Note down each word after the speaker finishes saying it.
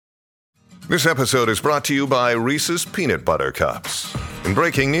This episode is brought to you by Reese's Peanut Butter Cups. In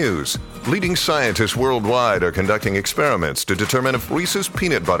breaking news, leading scientists worldwide are conducting experiments to determine if Reese's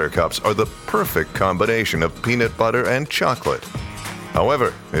Peanut Butter Cups are the perfect combination of peanut butter and chocolate.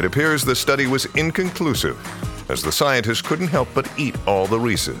 However, it appears the study was inconclusive, as the scientists couldn't help but eat all the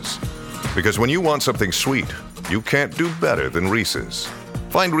Reese's. Because when you want something sweet, you can't do better than Reese's.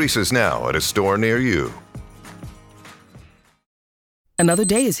 Find Reese's now at a store near you. Another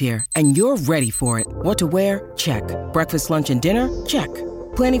day is here, and you're ready for it. What to wear? Check. Breakfast, lunch, and dinner? Check.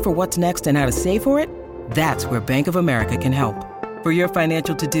 Planning for what's next and how to save for it? That's where Bank of America can help. For your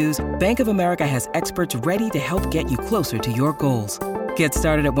financial to-dos, Bank of America has experts ready to help get you closer to your goals. Get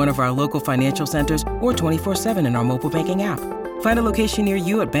started at one of our local financial centers or 24/7 in our mobile banking app. Find a location near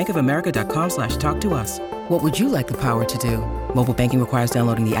you at bankofamerica.com/talktous. What would you like the power to do? Mobile banking requires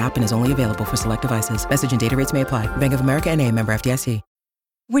downloading the app and is only available for select devices. Message and data rates may apply. Bank of America N.A., member FDIC.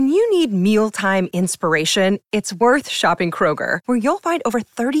 When you need mealtime inspiration, it's worth shopping Kroger, where you'll find over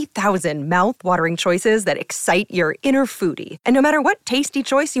 30,000 mouth-watering choices that excite your inner foodie. And no matter what tasty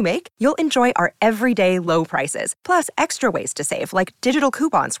choice you make, you'll enjoy our everyday low prices, plus extra ways to save, like digital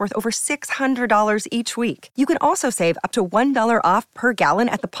coupons worth over $600 each week. You can also save up to $1 off per gallon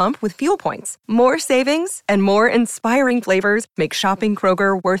at the pump with fuel points. More savings and more inspiring flavors make shopping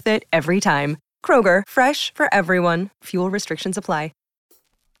Kroger worth it every time. Kroger, fresh for everyone. Fuel restrictions apply.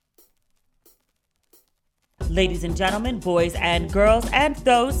 Ladies and gentlemen, boys and girls, and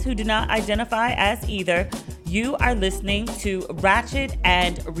those who do not identify as either, you are listening to Ratchet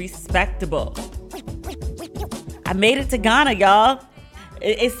and Respectable. I made it to Ghana, y'all.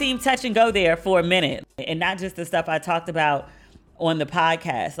 It seemed touch and go there for a minute. And not just the stuff I talked about on the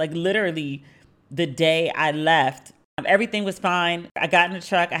podcast. Like literally the day I left, everything was fine. I got in the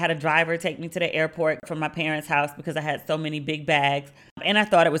truck. I had a driver take me to the airport from my parents' house because I had so many big bags. And I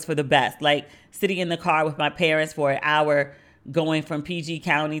thought it was for the best. Like sitting in the car with my parents for an hour, going from PG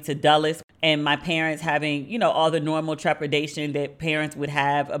County to Dulles, and my parents having, you know, all the normal trepidation that parents would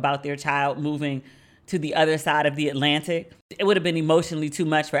have about their child moving to the other side of the Atlantic. It would have been emotionally too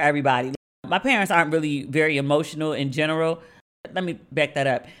much for everybody. My parents aren't really very emotional in general. Let me back that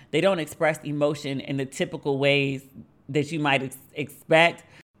up. They don't express emotion in the typical ways that you might expect.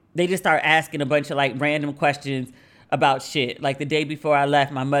 They just start asking a bunch of like random questions about shit. Like the day before I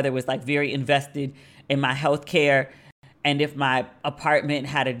left, my mother was like very invested in my health care and if my apartment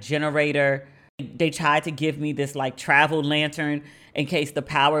had a generator. They tried to give me this like travel lantern in case the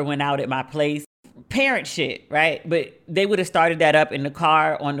power went out at my place. Parent shit, right? But they would have started that up in the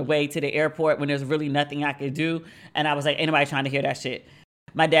car on the way to the airport when there's really nothing I could do. And I was like, ain't nobody trying to hear that shit.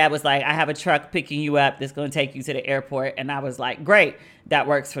 My dad was like, I have a truck picking you up that's going to take you to the airport. And I was like, great, that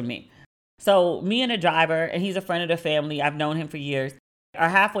works for me. So me and the driver, and he's a friend of the family, I've known him for years, are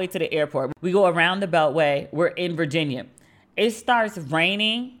halfway to the airport. We go around the Beltway. We're in Virginia. It starts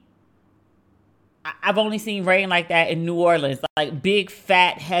raining. I've only seen rain like that in New Orleans, like big,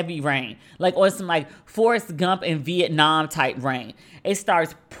 fat, heavy rain, like on some like Forrest Gump in Vietnam type rain. It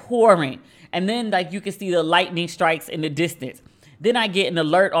starts pouring. And then like you can see the lightning strikes in the distance. Then I get an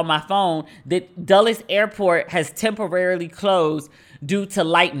alert on my phone that Dulles Airport has temporarily closed due to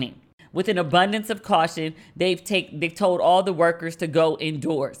lightning. With an abundance of caution, they've told all the workers to go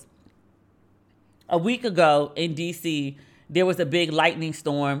indoors. A week ago in DC, there was a big lightning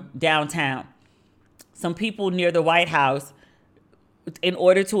storm downtown. Some people near the White House, in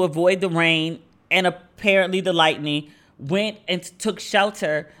order to avoid the rain and apparently the lightning, went and took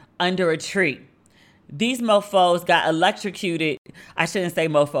shelter under a tree. These mofos got electrocuted. I shouldn't say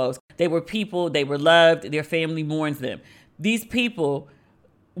mofos. They were people, they were loved, their family mourns them. These people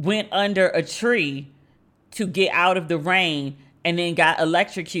went under a tree to get out of the rain and then got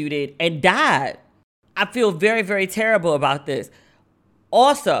electrocuted and died. I feel very, very terrible about this.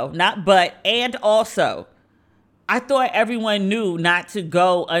 Also, not but, and also, I thought everyone knew not to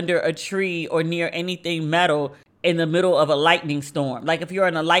go under a tree or near anything metal in the middle of a lightning storm. Like if you're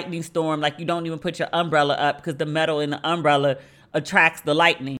in a lightning storm, like you don't even put your umbrella up because the metal in the umbrella attracts the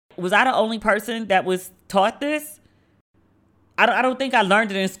lightning. Was I the only person that was taught this? I don't think I learned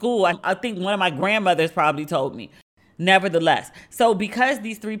it in school. I think one of my grandmothers probably told me. Nevertheless, so because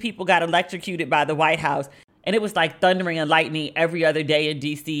these three people got electrocuted by the White House, and it was like thundering and lightning every other day in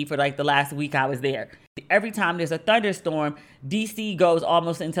DC for like the last week I was there. Every time there's a thunderstorm, DC goes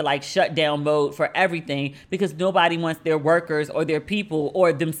almost into like shutdown mode for everything because nobody wants their workers or their people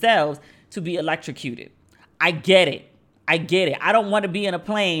or themselves to be electrocuted. I get it. I don't want to be in a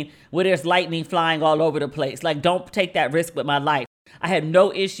plane where there's lightning flying all over the place. Like, don't take that risk with my life. I had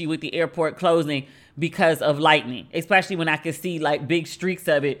no issue with the airport closing because of lightning, especially when I could see like big streaks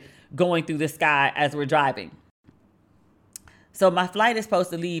of it going through the sky as we're driving. So my flight is supposed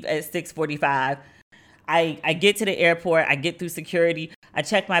to leave at 6:45. I get to the airport, I get through security, I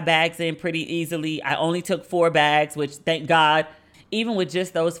check my bags in pretty easily. I only took 4 bags, which thank God, even with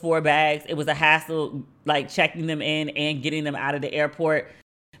just those 4 bags, it was a hassle like checking them in and getting them out of the airport.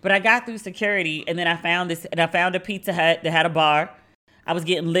 But I got through security, and then I found a Pizza Hut that had a bar. I was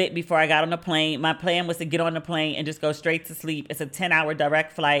getting lit before I got on the plane. My plan was to get on the plane and just go straight to sleep. It's a 10-hour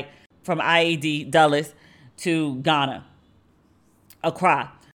direct flight from IAD Dulles to Ghana,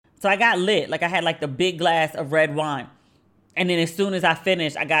 Accra. So I got lit. Like I had like the big glass of red wine. And then as soon as I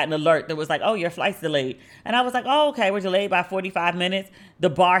finished, I got an alert that was like, oh, your flight's delayed. And I was like, oh, okay, we're delayed by 45 minutes.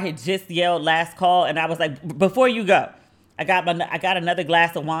 The bar had just yelled last call. And I was like, before you go, I got another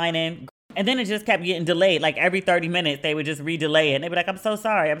glass of wine in. And then it just kept getting delayed. Like every 30 minutes, they would just re-delay it. And they'd be like, I'm so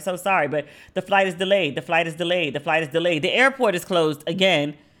sorry. But the flight is delayed. The flight is delayed. The airport is closed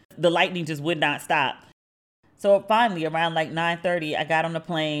again. The lightning just would not stop. So finally, around like 9:30, I got on the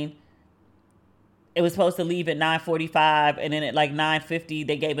plane. It was supposed to leave at 9:45, and then at like 9:50,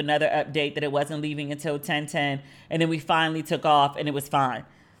 they gave another update that it wasn't leaving until 10:10, and then we finally took off, and it was fine.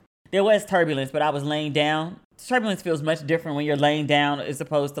 There was turbulence, but I was laying down. Turbulence feels much different when you're laying down as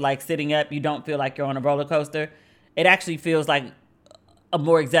opposed to like sitting up. You don't feel like you're on a roller coaster. It actually feels like a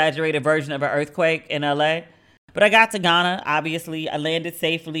more exaggerated version of an earthquake in LA. But I got to Ghana, obviously. I landed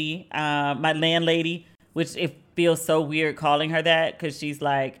safely. My landlady, which it feels so weird calling her that because she's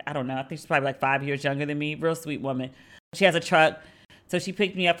like, I don't know, I think she's probably like 5 years younger than me. Real sweet woman. She has a truck. So she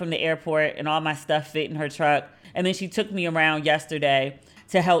picked me up from the airport and all my stuff fit in her truck. And then she took me around yesterday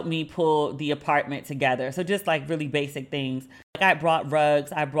to help me pull the apartment together. So just like really basic things. Like I brought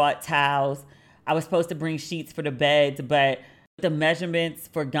rugs, I brought towels. I was supposed to bring sheets for the beds, but the measurements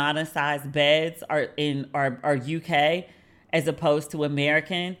for Ghana-sized beds are UK as opposed to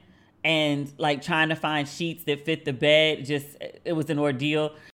American. And like trying to find sheets that fit the bed, it was an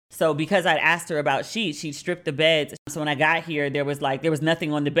ordeal. So because I'd asked her about sheets, she stripped the beds. So when I got here, there was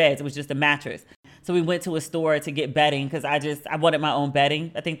nothing on the beds. It was just a mattress. So we went to a store to get bedding because I wanted my own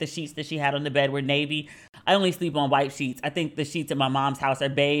bedding. I think the sheets that she had on the bed were navy. I only sleep on white sheets. I think the sheets at my mom's house are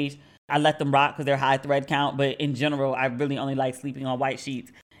beige. I let them rock because they're high thread count. But in general, I really only like sleeping on white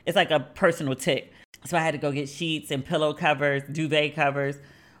sheets. It's like a personal tick. So I had to go get sheets and pillow covers, duvet covers,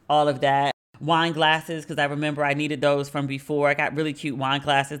 all of that. Wine glasses, because I remember I needed those from before. I got really cute wine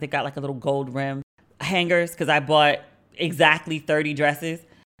glasses. They got like a little gold rim. Hangers, because I bought exactly 30 dresses.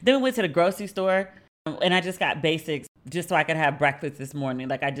 Then we went to the grocery store and I just got basics just so I could have breakfast this morning.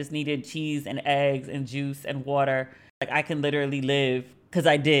 Like I just needed cheese and eggs and juice and water. Like I can literally live, because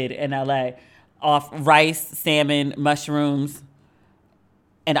I did in LA, off rice, salmon, mushrooms,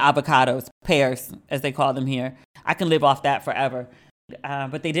 and avocados, pears, as they call them here. I can live off that forever.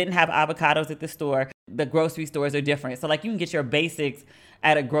 But they didn't have avocados at the store. The grocery stores are different. So like you can get your basics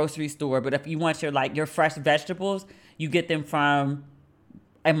at a grocery store, but if you want your fresh vegetables, you get them from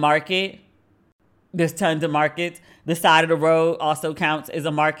a market. There's tons of markets. The side of the road also counts as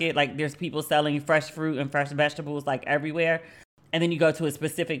a market. Like there's people selling fresh fruit and fresh vegetables like everywhere. And then you go to a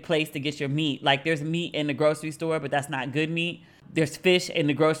specific place to get your meat. Like there's meat in the grocery store, but that's not good meat. There's fish in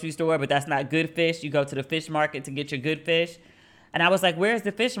the grocery store, but that's not good fish. You go to the fish market to get your good fish. And I was like, where's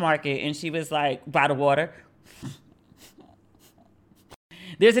the fish market? And she was like, by the water.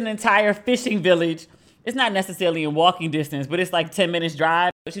 There's an entire fishing village. It's not necessarily in walking distance, but it's like 10 minutes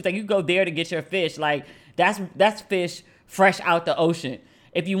drive. She's like, you go there to get your fish. Like that's fish fresh out the ocean.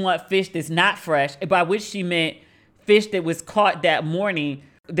 If you want fish that's not fresh, by which she meant fish that was caught that morning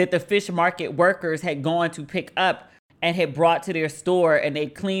that the fish market workers had gone to pick up and had brought to their store, and they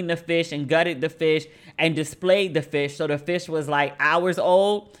cleaned the fish and gutted the fish and displayed the fish. So the fish was like hours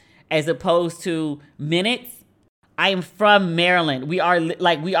old as opposed to minutes. I am from Maryland. We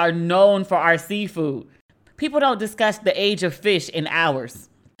are known for our seafood. People don't discuss the age of fish in hours,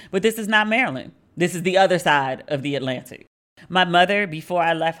 but this is not Maryland. This is the other side of the Atlantic. My mother, before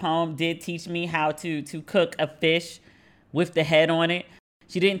I left home, did teach me how to cook a fish with the head on it.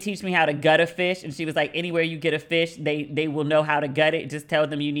 She didn't teach me how to gut a fish. And she was like, anywhere you get a fish, they will know how to gut it. Just tell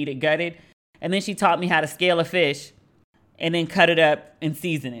them you need it gutted. And then she taught me how to scale a fish and then cut it up and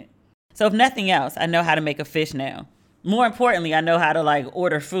season it. So if nothing else, I know how to make a fish now. More importantly, I know how to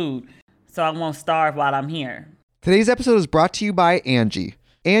order food so I won't starve while I'm here. Today's episode is brought to you by Angie.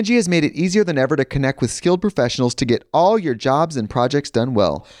 Angie has made it easier than ever to connect with skilled professionals to get all your jobs and projects done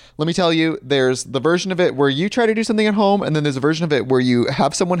well. Let me tell you, there's the version of it where you try to do something at home, and then there's a version of it where you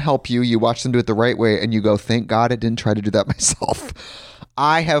have someone help you, you watch them do it the right way, and you go, thank God I didn't try to do that myself.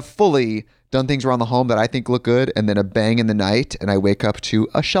 I have fully done things around the home that I think look good, and then a bang in the night, and I wake up to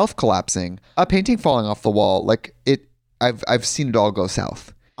a shelf collapsing, a painting falling off the wall. I've seen it all go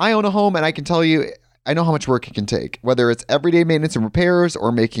south. I own a home, and I can tell you, I know how much work it can take. Whether it's everyday maintenance and repairs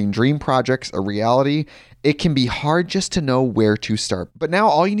or making dream projects a reality, it can be hard just to know where to start. But now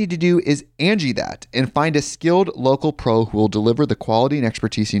all you need to do is Angie that and find a skilled local pro who will deliver the quality and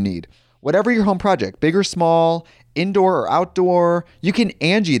expertise you need. Whatever your home project, big or small, indoor or outdoor, you can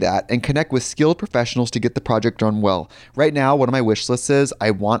Angie that and connect with skilled professionals to get the project done well. Right now, one of my wish lists is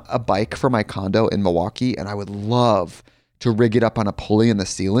I want a bike for my condo in Milwaukee, and I would love to rig it up on a pulley in the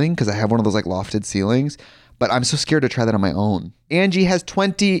ceiling because I have one of those like lofted ceilings, but I'm so scared to try that on my own. Angie has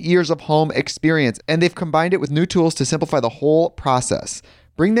 20 years of home experience, and they've combined it with new tools to simplify the whole process.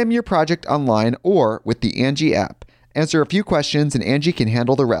 Bring them your project online or with the Angie app. Answer a few questions and Angie can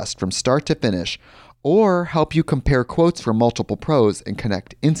handle the rest from start to finish, or help you compare quotes from multiple pros and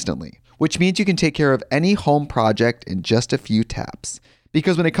connect instantly, which means you can take care of any home project in just a few taps.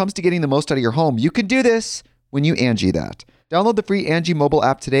 Because when it comes to getting the most out of your home, you can do this when you Angie that. Download the free Angie mobile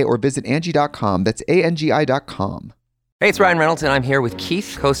app today or visit Angie.com. That's ANGI.com. Hey, it's Ryan Reynolds, and I'm here with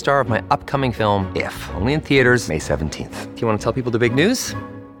Keith, co-star of my upcoming film, If, only in theaters May 17th. Do you want to tell people the big news?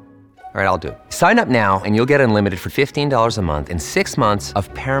 All right, I'll do it. Sign up now and you'll get unlimited for $15 a month and 6 months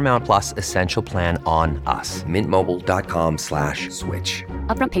of Paramount Plus Essential Plan on us. MintMobile.com/switch.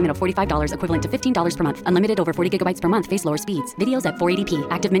 Upfront payment of $45 equivalent to $15 per month. Unlimited over 40 gigabytes per month. Face lower speeds. Videos at 480p.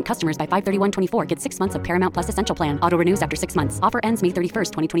 Active Mint customers by 531.24 get 6 months of Paramount Plus Essential Plan. Auto renews after 6 months. Offer ends May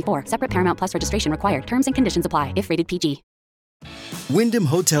 31st, 2024. Separate Paramount Plus registration required. Terms and conditions apply if rated PG. Wyndham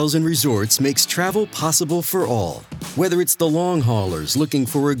Hotels and Resorts makes travel possible for all. Whether it's the long haulers looking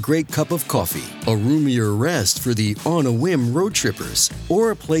for a great cup of coffee, a roomier rest for the on-a-whim road trippers,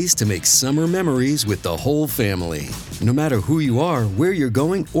 or a place to make summer memories with the whole family. No matter who you are, where you're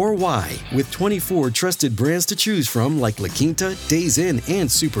going, or why, with 24 trusted brands to choose from like La Quinta, Days Inn,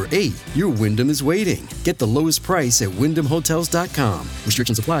 and Super 8, your Wyndham is waiting. Get the lowest price at WyndhamHotels.com.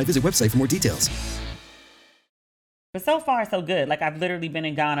 Restrictions apply. Visit website for more details. But so far, so good. Like, I've literally been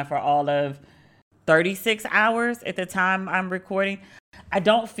in Ghana for all of 36 hours at the time I'm recording. I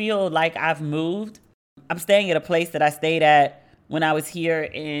don't feel like I've moved. I'm staying at a place that I stayed at when I was here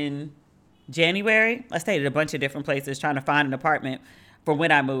in January. I stayed at a bunch of different places trying to find an apartment for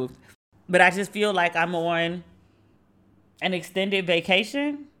when I moved. But I just feel like I'm on an extended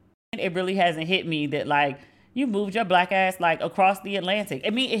vacation. It really hasn't hit me that, like, you moved your black ass, like, across the Atlantic. I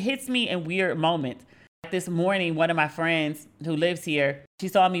mean, it hits me in weird moments. This morning, one of my friends who lives here, she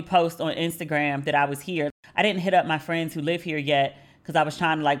saw me post on Instagram that I was here. I didn't hit up my friends who live here yet because I was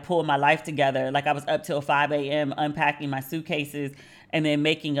trying to like pull my life together. Like I was up till 5 a.m. unpacking my suitcases and then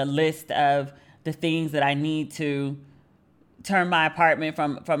making a list of the things that I need to turn my apartment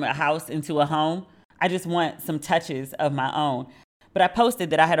from a house into a home. I just want some touches of my own. But I posted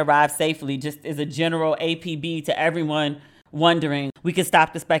that I had arrived safely just as a general APB to everyone wondering. We could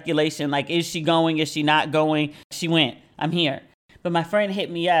stop the speculation, like, is she going, is she not going? She went. I'm here. But my friend hit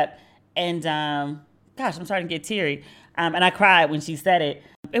me up and, gosh, I'm starting to get teary. And I cried when she said it.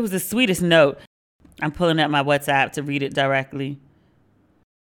 It was the sweetest note. I'm pulling up my WhatsApp to read it directly.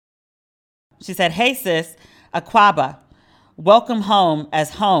 She said, "Hey sis, Akwaaba, welcome home,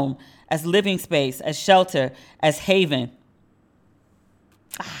 as living space, as shelter, as haven.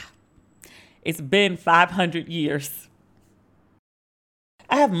 It's been 500 years.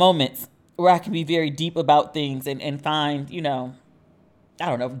 I have moments where I can be very deep about things and find,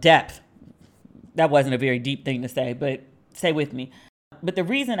 depth. That wasn't a very deep thing to say, but stay with me. But the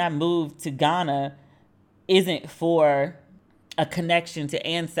reason I moved to Ghana isn't for a connection to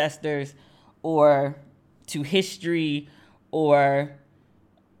ancestors or to history or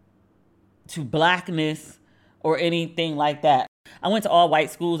to blackness or anything like that. I went to all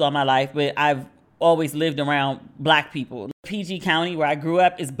white schools all my life, but I've always lived around black people. PG County, where I grew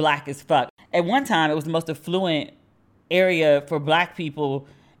up, is black as fuck. At one time, it was the most affluent area for black people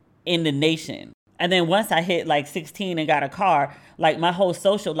in the nation. And then once I hit like 16 and got a car, like my whole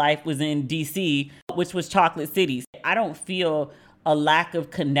social life was in DC, which was Chocolate City. I don't feel a lack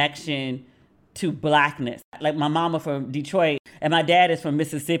of connection to blackness. Like my mama from Detroit and my dad is from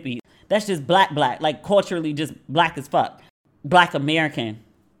Mississippi. That's just black, like culturally just black as fuck. Black American.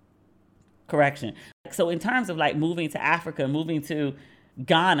 Correction. So in terms of like moving to Africa, moving to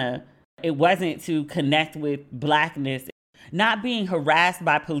Ghana, it wasn't to connect with blackness. Not being harassed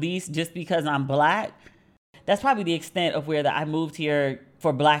by police just because I'm black. That's probably the extent of where the I moved here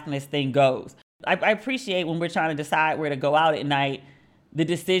for blackness thing goes. I appreciate when we're trying to decide where to go out at night, the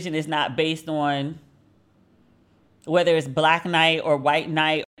decision is not based on whether it's black night or white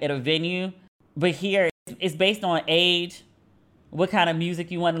night at a venue. But here, it's based on age, what kind of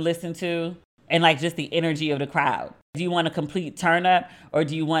music you want to listen to, and like just the energy of the crowd. Do you want a complete turn up, or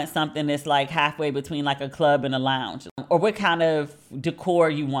do you want something that's like halfway between like a club and a lounge? Or what kind of decor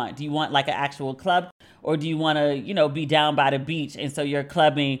you want? Do you want like an actual club, or do you want to, you know, be down by the beach and so you're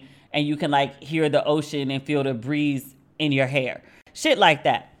clubbing and you can like hear the ocean and feel the breeze in your hair? Shit like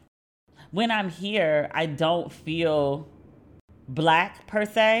that. When I'm here, I don't feel black per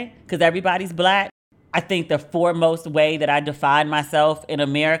se, because everybody's black. I think the foremost way that I define myself in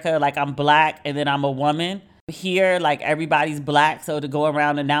America, like I'm black and then I'm a woman. Here, like everybody's black, so to go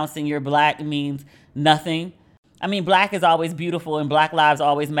around announcing you're black means nothing. I mean, black is always beautiful and black lives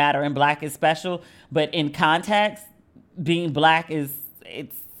always matter and black is special, but in context, being black is,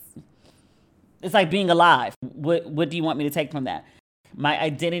 it's like being alive. What do you want me to take from that? My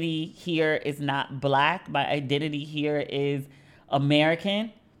identity here is not black. My identity here is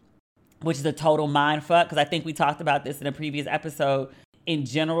American, which is a total mind fuck, because I think we talked about this in a previous episode. In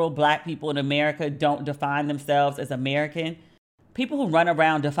general, black people in America don't define themselves as American. People who run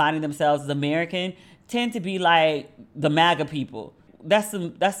around defining themselves as American tend to be like the MAGA people. That's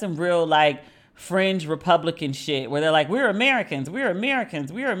some real like fringe Republican shit where they're like, we're Americans, we're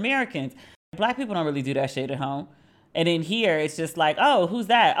Americans, we're Americans. Black people don't really do that shit at home. And in here, it's just like, oh, who's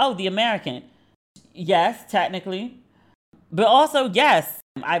that? Oh, the American. Yes, technically. But also, yes,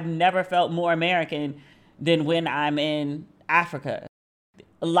 I've never felt more American than when I'm in Africa.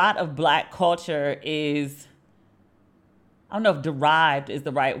 A lot of black culture is, I don't know if derived is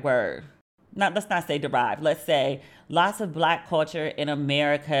the right word. Let's not say derived. Let's say lots of black culture in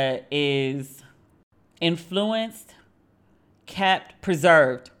America is influenced, kept,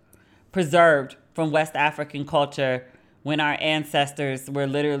 preserved from West African culture when our ancestors were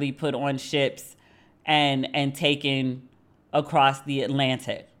literally put on ships and taken across the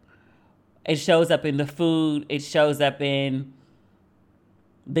Atlantic. It shows up in the food. It shows up in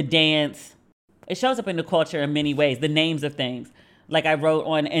the dance. It shows up in the culture in many ways, the names of things. Like I wrote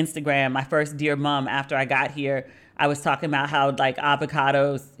on Instagram, my first Dear Mom after I got here, I was talking about how like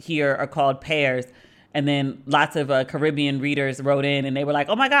avocados here are called pears. And then lots of Caribbean readers wrote in and they were like,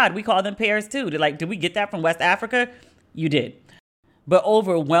 oh my God, we call them pears too. They're like, did we get that from West Africa? You did. But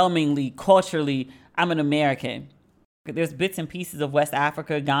overwhelmingly, culturally, I'm an American. There's bits and pieces of West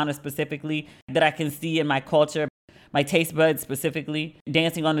Africa, Ghana specifically, that I can see in my culture, my taste buds specifically,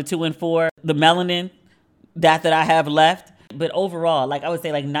 dancing on the 2 and 4, the melanin that I have left. But overall, like I would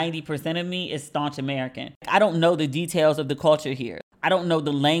say like 90% of me is staunch American. I don't know the details of the culture here. I don't know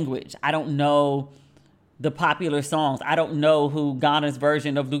the language. I don't know the popular songs. I don't know who Ghana's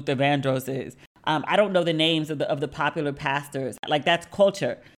version of Luther Vandross is. I don't know the names of the popular pastors. Like that's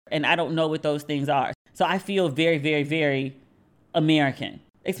culture. And I don't know what those things are. So I feel very, very, very American,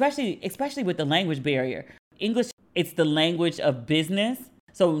 especially with the language barrier. English, it's the language of business.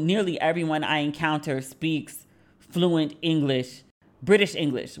 So nearly everyone I encounter speaks fluent English, British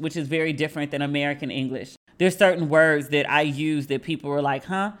English, which is very different than American English. There's certain words that I use that people were like,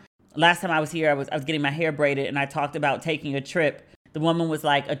 huh? Last time I was here, I was getting my hair braided and I talked about taking a trip. The woman was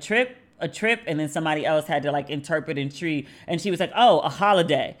like, a trip? And then somebody else had to like interpret in Tree. And she was like, oh, a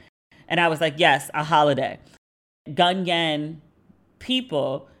holiday. And I was like, yes, a holiday. Gunyan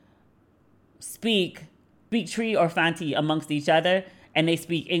people speak Tree or Fanti amongst each other, and they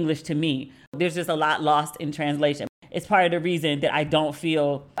speak English to me. There's just a lot lost in translation. It's part of the reason that I don't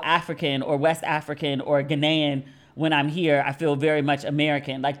feel African or West African or Ghanaian when I'm here. I feel very much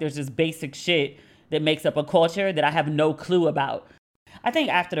American. Like there's this basic shit that makes up a culture that I have no clue about. I think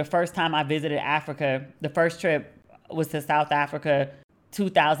after the first time I visited Africa, the first trip was to South Africa,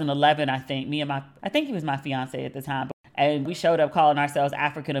 2011, I think. I think he was my fiance at the time. And we showed up calling ourselves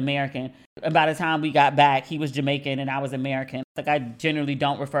African American. And by the time we got back, he was Jamaican and I was American. Like I generally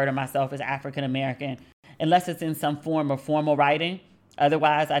don't refer to myself as African American unless it's in some form of formal writing.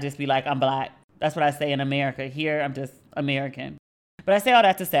 Otherwise, I just be like, I'm black. That's what I say in America. Here, I'm just American. But I say all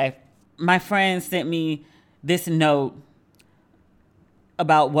that to say, my friend sent me this note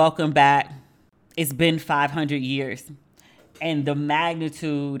about welcome back. It's been 500 years. And the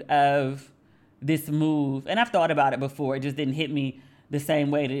magnitude of this move, and I've thought about it before, it just didn't hit me the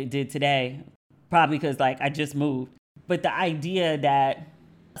same way that it did today. Probably because like I just moved. But the idea that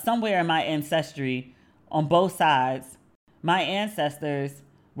somewhere in my ancestry, on both sides, my ancestors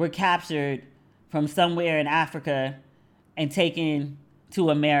were captured from somewhere in Africa and taken to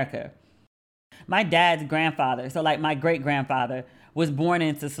America. My dad's grandfather, so like my great-grandfather, was born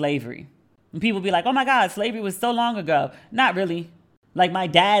into slavery. And people be like, oh my God, slavery was so long ago. Not really. Like my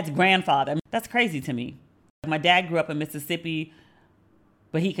dad's grandfather. That's crazy to me. My dad grew up in Mississippi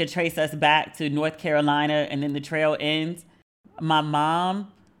but he could trace us back to North Carolina, and then the trail ends. My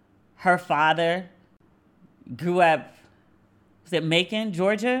mom, her father grew up, was it Macon,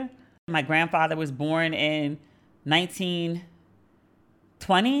 Georgia? My grandfather was born in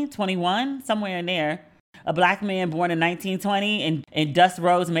 1920, 21, somewhere in there. A black man born in 1920 in Dust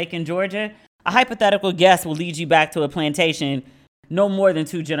Rose, Macon, Georgia. A hypothetical guess will lead you back to a plantation no more than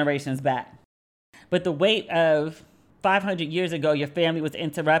 2 generations back. But the weight of 500 years ago, your family was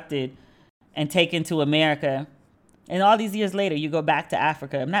interrupted and taken to America. And all these years later, you go back to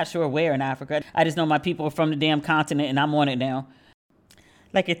Africa. I'm not sure where in Africa. I just know my people are from the damn continent and I'm on it now.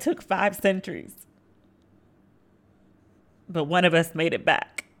 Like it took 5 centuries. But one of us made it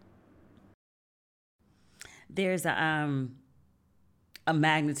back. There's a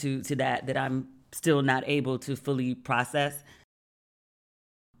magnitude to that I'm still not able to fully process.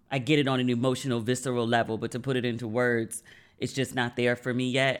 I get it on an emotional, visceral level, but to put it into words, it's just not there for me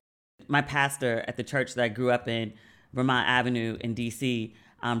yet. My pastor at the church that I grew up in, Vermont Avenue in DC,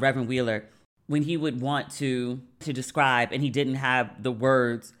 Reverend Wheeler, when he would want to describe and he didn't have the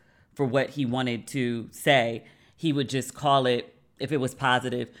words for what he wanted to say, he would just call it, if it was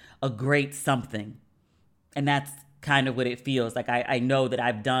positive, a great something. And that's kind of what it feels like. I know that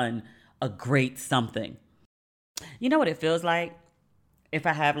I've done a great something. You know what it feels like? If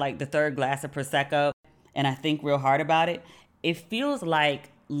I have like the 3rd glass of Prosecco and I think real hard about it, it feels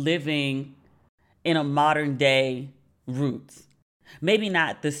like living in a modern day Roots. Maybe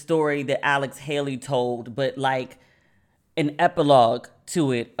not the story that Alex Haley told, but like an epilogue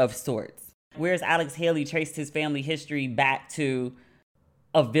to it of sorts. Whereas Alex Haley traced his family history back to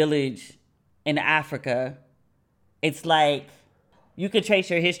a village in Africa, it's like you could trace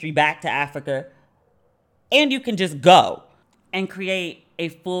your history back to Africa and you can just go and create a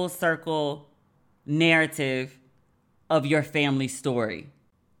full circle narrative of your family story.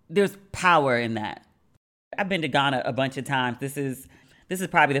 There's power in that. I've been to Ghana a bunch of times. This is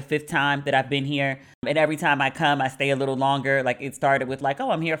probably the 5th time that I've been here. And every time I come, I stay a little longer. Like it started with like,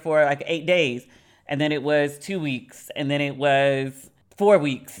 oh, I'm here for like 8 days. And then it was 2 weeks. And then it was 4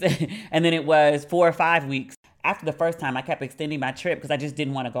 weeks. And then it was 4 or 5 weeks. After the first time, I kept extending my trip because I just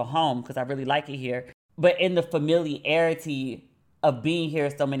didn't want to go home because I really like it here. But in the familiarity of being here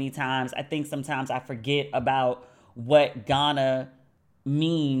so many times, I think sometimes I forget about what Ghana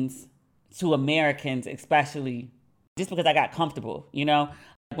means to Americans, especially just because I got comfortable, you know?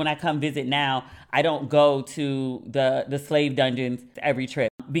 When I come visit now, I don't go to the slave dungeons every trip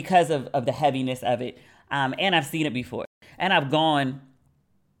because of the heaviness of it. And I've seen it before. And I've gone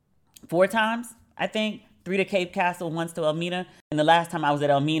 4 times, I think. 3 to Cape Castle, once to Elmina. And the last time I was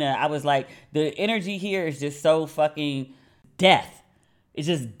at Elmina, I was like, the energy here is just so fucking death. It's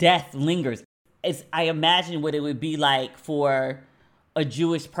just death lingers. I imagine what it would be like for a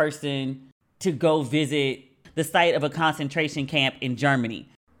Jewish person to go visit the site of a concentration camp in Germany.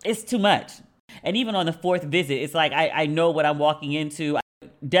 It's too much. And even on the 4th visit, it's like I know what I'm walking into.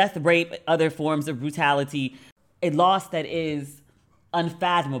 Death, rape, other forms of brutality. A loss that is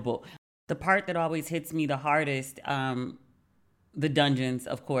unfathomable. The part that always hits me the hardest, the dungeons,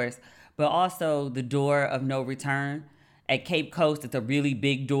 of course, but also the door of no return. At Cape Coast, it's a really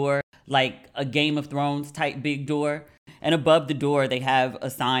big door, like a Game of Thrones type big door. And above the door, they have a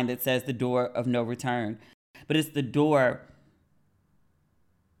sign that says the door of no return. But it's the door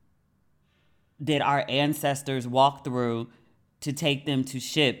that our ancestors walked through to take them to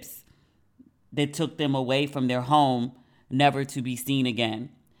ships that took them away from their home, never to be seen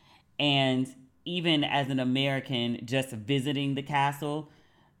again. And even as an American, just visiting the castle,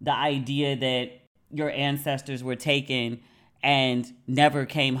 the idea that your ancestors were taken and never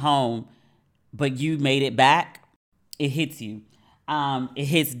came home, but you made it back, it hits you. It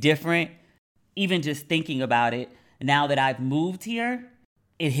hits different. Even just thinking about it, now that I've moved here,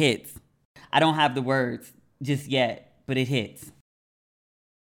 it hits. I don't have the words just yet, but it hits.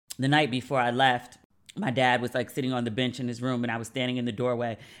 The night before I left, my dad was like sitting on the bench in his room and I was standing in the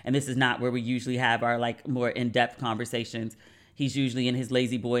doorway. And this is not where we usually have our like more in-depth conversations. He's usually in his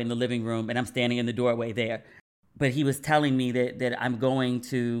lazy boy in the living room and I'm standing in the doorway there. But he was telling me that I'm going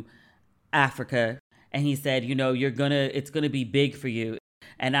to Africa. And he said, you know, it's gonna be big for you.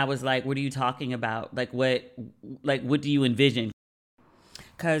 And I was like, what are you talking about? What do you envision?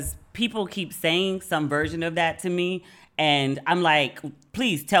 Because people keep saying some version of that to me. And I'm like,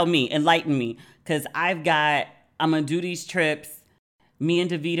 please tell me, enlighten me. Because I'm going to do these trips. Me and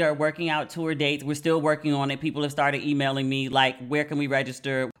Davida are working out tour dates. We're still working on it. People have started emailing me, like, where can we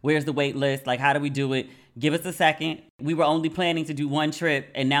register? Where's the wait list? Like, how do we do it? Give us a second. We were only planning to do 1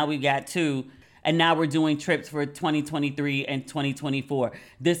 trip, and now we've got 2. And now we're doing trips for 2023 and 2024.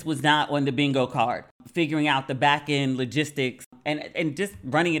 This was not on the bingo card. Figuring out the back end logistics and just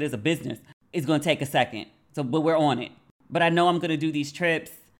running it as a business is going to take a second. But we're on it. But I know I'm going to do these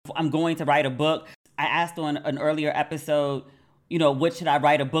trips. I'm going to write a book. I asked on an earlier episode, what should I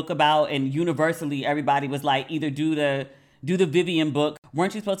write a book about? And universally, everybody was like, either do the Vivian book.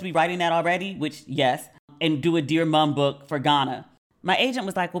 Weren't you supposed to be writing that already? Which, yes. And do a Dear Mom book for Ghana. My agent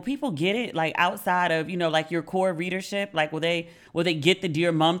was like, well, people get it, like outside of, like your core readership, like will they get the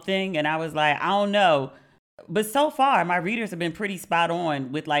Dear Mom thing? And I was like, I don't know. But so far, my readers have been pretty spot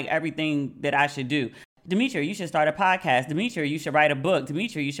on with like everything that I should do. Demetria, you should start a podcast. Demetria, you should write a book.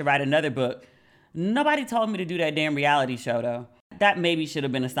 Demetria, you should write another book. Nobody told me to do that damn reality show, though. That maybe should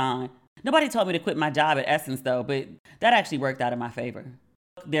have been a sign. Nobody told me to quit my job at Essence, though, but that actually worked out in my favor.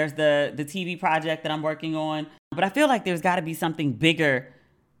 There's the TV project that I'm working on, but I feel like there's got to be something bigger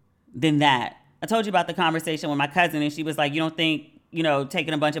than that. I told you about the conversation with my cousin, and she was like, you don't think,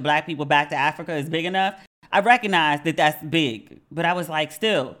 taking a bunch of Black people back to Africa is big enough? I recognize that that's big, but I was like,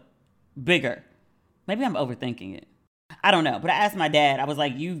 still bigger. Maybe I'm overthinking it. I don't know, but I asked my dad, I was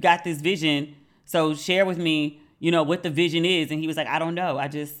like, you've got this vision, so share with me, what the vision is. And he was like, I don't know. I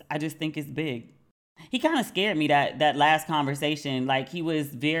just think it's big. He kind of scared me that last conversation. Like, he was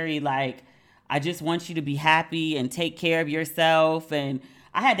very like, I just want you to be happy and take care of yourself. And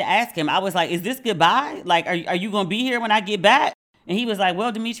I had to ask him, I was like, is this goodbye? Like, are you going to be here when I get back? And he was like,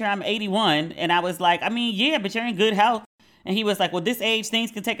 well, Demetria, I'm 81. And I was like, I mean, yeah, but you're in good health. And he was like, well, this age, things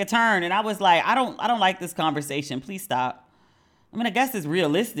can take a turn. And I was like, I don't like this conversation. Please stop. I mean, I guess it's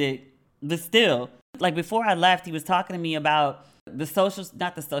realistic, but still. Like, before I left, he was talking to me about not the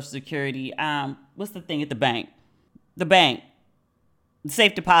Social Security. What's the thing at the bank? The bank, the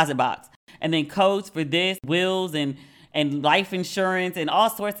safe deposit box. And then codes for this, wills and life insurance and all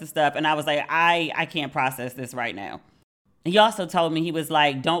sorts of stuff. And I was like, I can't process this right now. He also told me, he was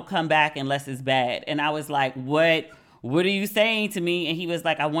like, don't come back unless it's bad. And I was like, what are you saying to me? And he was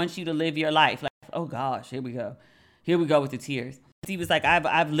like, I want you to live your life. Like, oh gosh, here we go with the tears. He was like,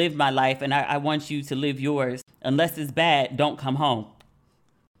 I've lived my life and I want you to live yours. Unless it's bad, don't come home.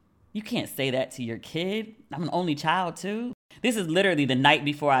 You can't say that to your kid. I'm an only child too. This is literally the night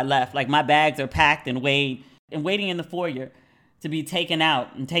before I left. Like, my bags are packed and weighed and waiting in the foyer to be taken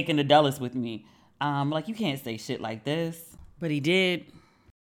out and taken to Dulles with me. Like, you can't say shit like this. But he did.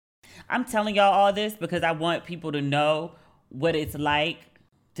 I'm telling y'all all this because I want people to know what it's like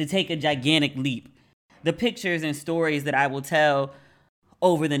to take a gigantic leap. The pictures and stories that I will tell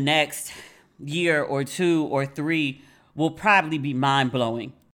over the next year or 2 or 3 will probably be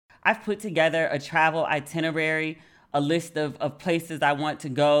mind-blowing. I've put together a travel itinerary, a list of places I want to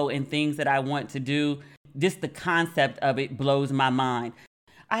go and things that I want to do. Just the concept of it blows my mind.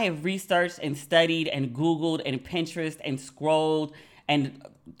 I have researched and studied and Googled and Pinterest and scrolled and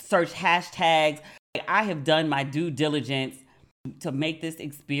searched hashtags. I have done my due diligence to make this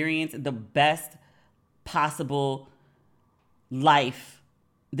experience the best possible life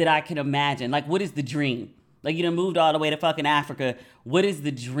that I can imagine. Like, what is the dream? Like, you done moved all the way to fucking Africa. What is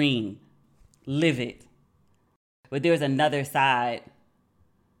the dream? Live it. But there's another side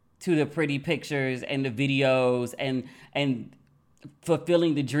to the pretty pictures and the videos and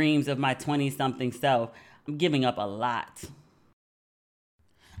fulfilling the dreams of my 20-something self. I'm giving up a lot.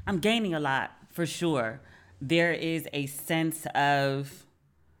 I'm gaining a lot, for sure. There is a sense of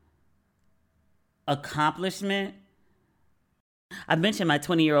accomplishment. I've mentioned my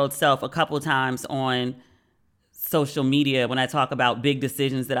 20-year-old self a couple times on social media when I talk about big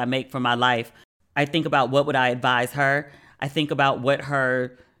decisions that I make for my life. I think about what would I advise her. I think about what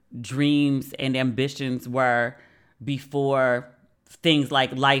her dreams and ambitions were before things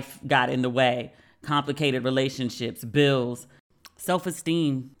like life got in the way, complicated relationships, bills,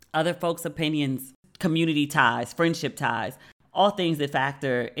 self-esteem, other folks' opinions, community ties, friendship ties, all things that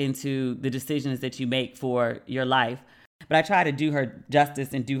factor into the decisions that you make for your life. But I try to do her justice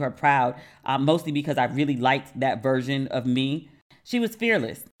and do her proud, mostly because I really liked that version of me. She was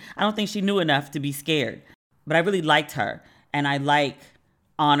fearless. I don't think she knew enough to be scared, but I really liked her, and I like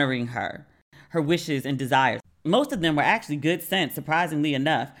honoring her wishes and desires. Most of them were actually good sense, surprisingly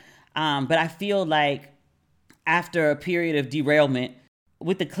enough. But I feel like after a period of derailment,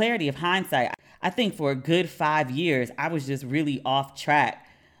 with the clarity of hindsight, I think for a good 5 years, I was just really off track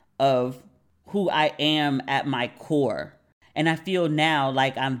of who I am at my core. And I feel now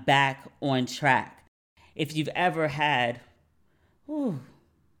like I'm back on track. If you've ever had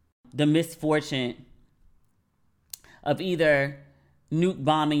the misfortune of either nuke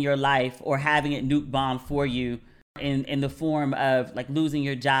bombing your life or having it nuke bombed for you in the form of like losing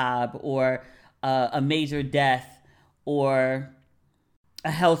your job or a major death or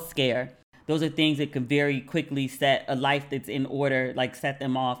a health scare. Those are things that can very quickly set a life that's in order, like set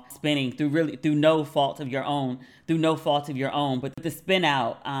them off spinning through no fault of your own. But the spin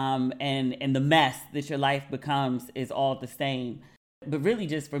out and the mess that your life becomes is all the same. But really,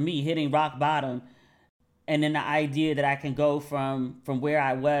 just for me, hitting rock bottom, and then the idea that I can go from where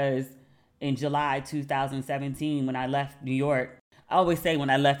I was in July 2017 when I left New York. I always say when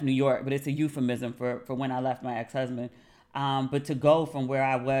I left New York, but it's a euphemism for when I left my ex-husband. But to go from where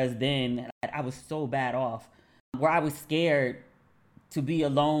I was then, I was so bad off, where I was scared to be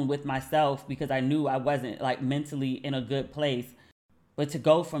alone with myself because I knew I wasn't like mentally in a good place. But to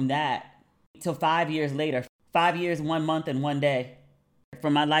go from that to 5 years later, 5 years, 1 month, and 1 day,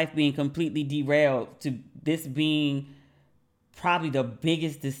 from my life being completely derailed to this being probably the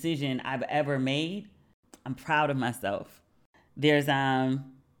biggest decision I've ever made, I'm proud of myself. There's, God,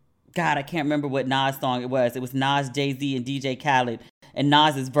 I can't remember what Nas song it was. It was Nas, Jay-Z, and DJ Khaled. And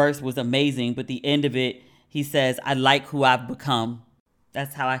Nas's verse was amazing, but the end of it, he says, I like who I've become.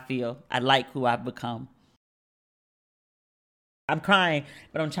 That's how I feel. I like who I've become. I'm crying,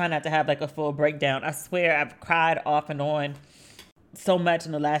 but I'm trying not to have like a full breakdown. I swear I've cried off and on so much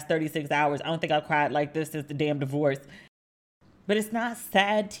in the last 36 hours. I don't think I've cried like this since the damn divorce. But it's not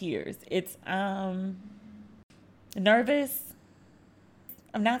sad tears. It's nervous.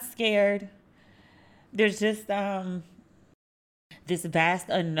 I'm not scared. There's just this vast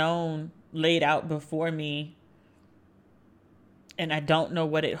unknown laid out before me, and I don't know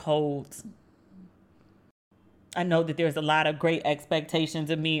what it holds. I know that there's a lot of great expectations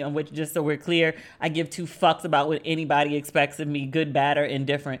of me, on which, just so we're clear, I give two fucks about what anybody expects of me, good, bad, or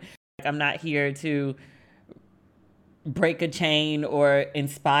indifferent. I'm not here to break a chain or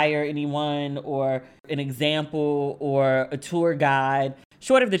inspire anyone or an example or a tour guide.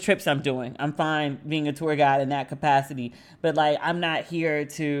 Short of the trips I'm doing, I'm fine being a tour guide in that capacity. But like, I'm not here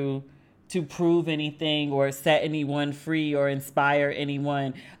to prove anything or set anyone free or inspire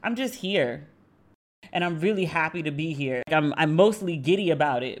anyone. I'm just here. And I'm really happy to be here. I'm mostly giddy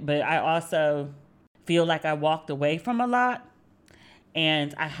about it, but I also feel like I walked away from a lot,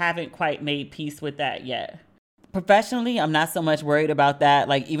 and I haven't quite made peace with that yet. Professionally, I'm not so much worried about that.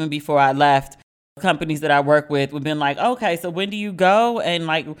 Like, even before I left, companies that I work with have been like, okay, so when do you go? And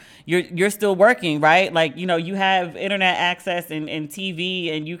like, you're still working, right? Like, you know, you have internet access and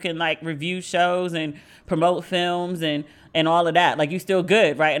TV, and you can like review shows and promote films and all of that. Like, you still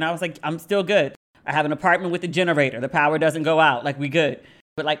good, right? And I was like, I'm still good. I have an apartment with a generator. The power doesn't go out. Like, we good.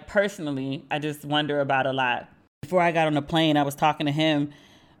 But like, personally, I just wonder about a lot. Before I got on the plane, I was talking to him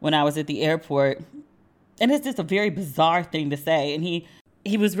when I was at the airport. And it's just a very bizarre thing to say. And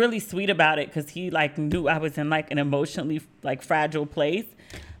he was really sweet about it, because he like knew I was in like an emotionally like fragile place.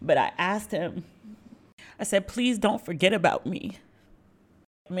 But I asked him, I said, please don't forget about me.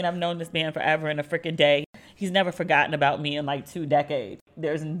 I mean, I've known this man forever and a freaking day. He's never forgotten about me in like 2 decades.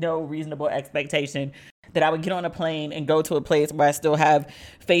 There's no reasonable expectation that I would get on a plane and go to a place where I still have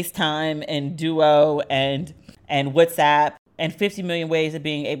FaceTime and Duo and WhatsApp and 50 million ways of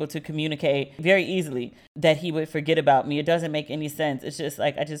being able to communicate very easily, that he would forget about me. It doesn't make any sense. It's just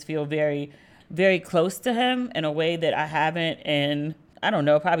like, I just feel very, very close to him in a way that I haven't in, I don't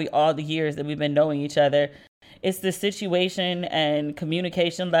know, probably all the years that we've been knowing each other. It's the situation and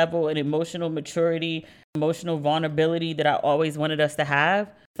communication level and emotional maturity, emotional vulnerability that I always wanted us to have.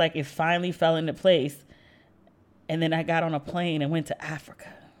 It's like it finally fell into place. And then I got on a plane and went to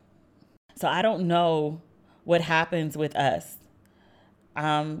Africa. So I don't know what happens with us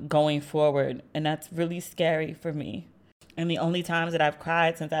going forward. And that's really scary for me. And the only times that I've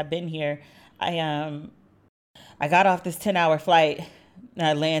cried since I've been here, I got off this 10-hour flight and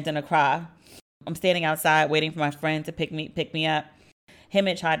I land in Accra. I'm standing outside waiting for my friend to pick me up. Him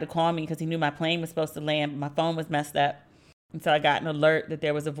had tried to call me because he knew my plane was supposed to land, but my phone was messed up. And so I got an alert that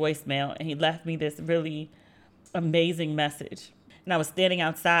there was a voicemail, and he left me this really amazing message. And I was standing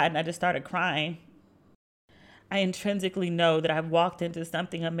outside and I just started crying. I intrinsically know that I've walked into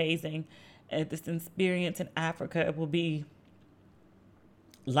something amazing, and this experience in Africa will be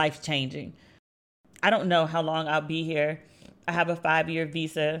life-changing. I don't know how long I'll be here. I have a 5-year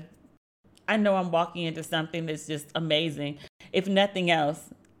visa. I know I'm walking into something that's just amazing. If nothing else,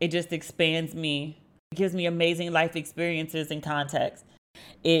 it just expands me. It gives me amazing life experiences and context.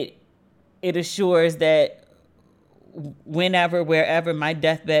 It assures that whenever, wherever my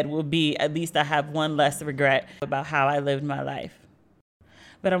deathbed will be, at least I have one less regret about how I lived my life.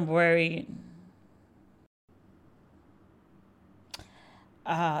 But I'm worried.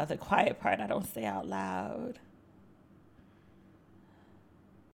 The quiet part I don't say out loud.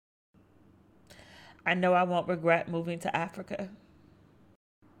 I know I won't regret moving to Africa.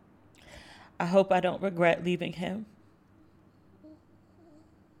 I hope I don't regret leaving him.